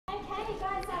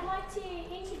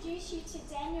introduce you to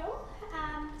Daniel.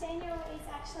 Daniel is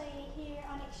actually here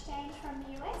on exchange from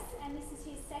the US, and this is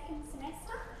his second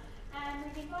semester.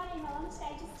 We've invited him along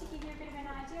today just to give you a bit of an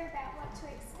idea about what to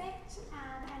expect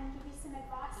and give you some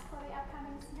advice for the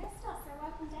upcoming semester. So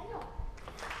welcome, Daniel.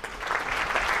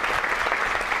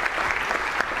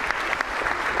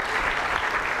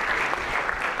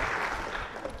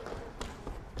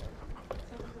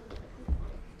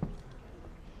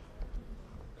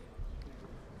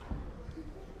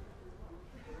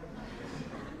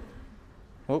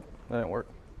 Oh, that didn't work.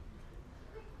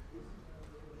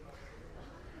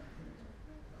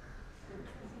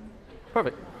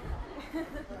 Perfect.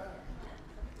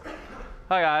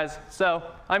 Hi guys, so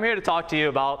I'm here to talk to you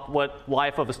about what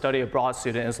life of a study abroad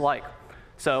student is like.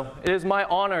 So it is my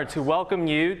honor to welcome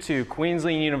you to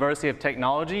Queensland University of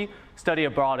Technology Study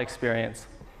Abroad Experience.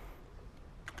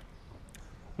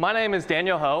 My name is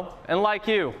Daniel Ho, and like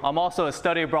you, I'm also a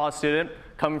study abroad student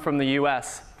coming from the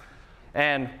US.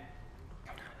 And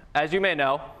as you may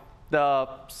know,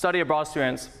 the study abroad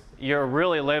students, you're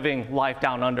really living life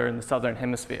down under in the Southern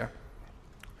Hemisphere.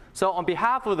 So on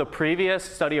behalf of the previous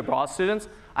study abroad students,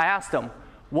 I asked them,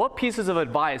 what pieces of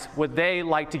advice would they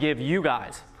like to give you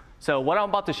guys? So what I'm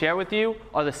about to share with you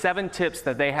are the 7 tips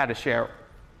that they had to share.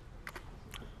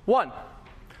 1,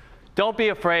 don't be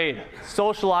afraid,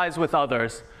 socialize with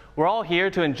others. We're all here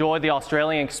to enjoy the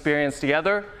Australian experience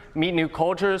together, meet new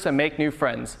cultures, and make new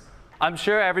friends. I'm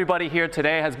sure everybody here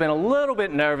today has been a little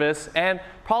bit nervous and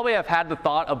probably have had the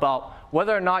thought about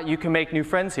whether or not you can make new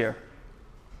friends here.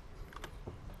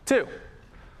 2,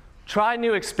 try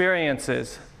new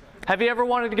experiences. Have you ever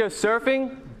wanted to go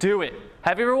surfing? Do it.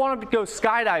 Have you ever wanted to go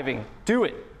skydiving? Do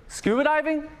it. Scuba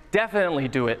diving? Definitely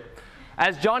do it.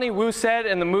 As Johnny Woo said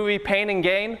in the movie Pain and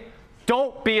Gain,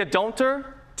 don't be a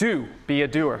don'ter, do be a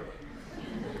doer.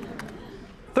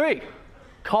 3,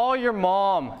 call your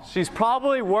mom. She's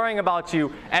probably worrying about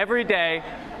you every day,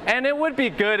 and it would be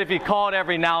good if you called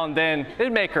every now and then.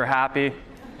 It'd make her happy.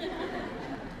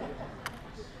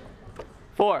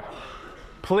 4,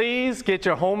 please get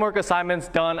your homework assignments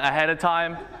done ahead of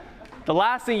time. The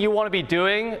last thing you want to be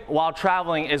doing while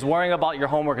traveling is worrying about your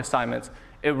homework assignments.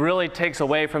 It really takes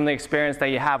away from the experience that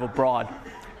you have abroad.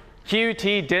 QUT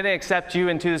didn't accept you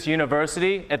into this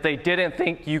university if they didn't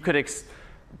think you could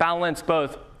balance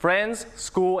both friends,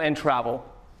 school, and travel.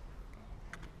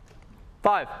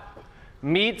 5,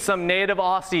 meet some native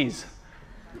Aussies.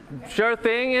 Sure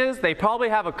thing is, they probably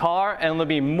have a car and they'll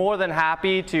be more than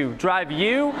happy to drive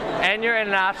you and your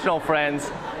international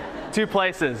friends to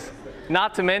places.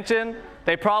 Not to mention,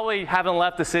 they probably haven't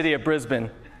left the city of Brisbane.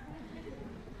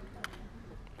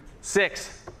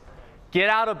 6, get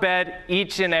out of bed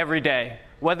each and every day,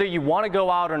 whether you want to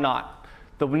go out or not.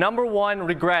 The #1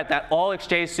 regret that all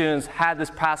exchange students had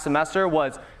this past semester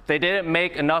was they didn't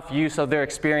make enough use of their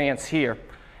experience here,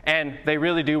 and they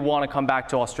really do want to come back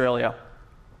to Australia.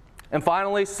 And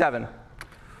finally, 7.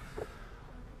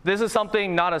 This is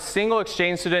something not a single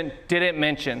exchange student didn't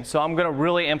mention, so I'm going to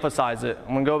really emphasize it.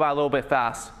 I'm going to go by a little bit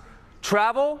fast.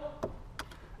 Travel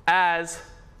as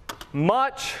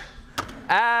much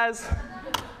as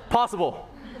possible.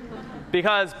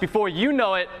 Because before you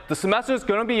know it, the semester is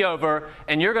going to be over,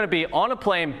 and you're going to be on a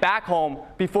plane back home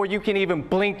before you can even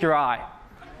blink your eye.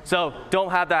 So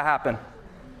don't have that happen.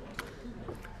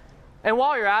 And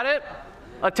while you're at it,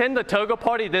 attend the Toga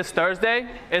Party this Thursday.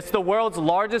 It's the world's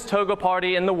largest Toga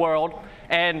Party in the world,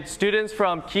 and students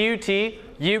from QUT,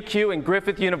 UQ, and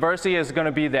Griffith University is going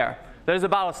to be there. There's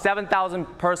about a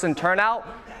 7,000 person turnout.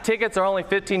 Tickets are only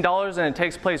 $15, and it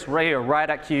takes place right here, right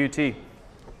at QUT.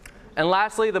 And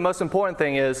lastly, the most important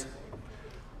thing is,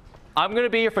 I'm going to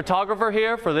be your photographer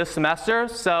here for this semester,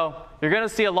 so you're going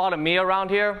to see a lot of me around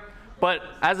here. But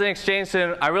as an exchange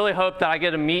student, I really hope that I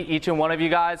get to meet each and one of you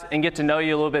guys and get to know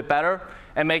you a little bit better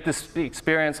and make this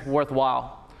experience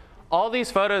worthwhile. All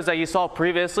these photos that you saw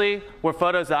previously were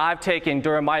photos that I've taken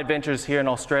during my adventures here in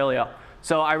Australia.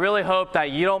 So I really hope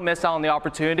that you don't miss out on the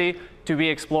opportunity to be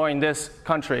exploring this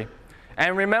country.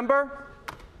 And remember,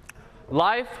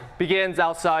 life begins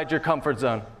outside your comfort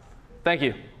zone. Thank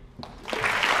you.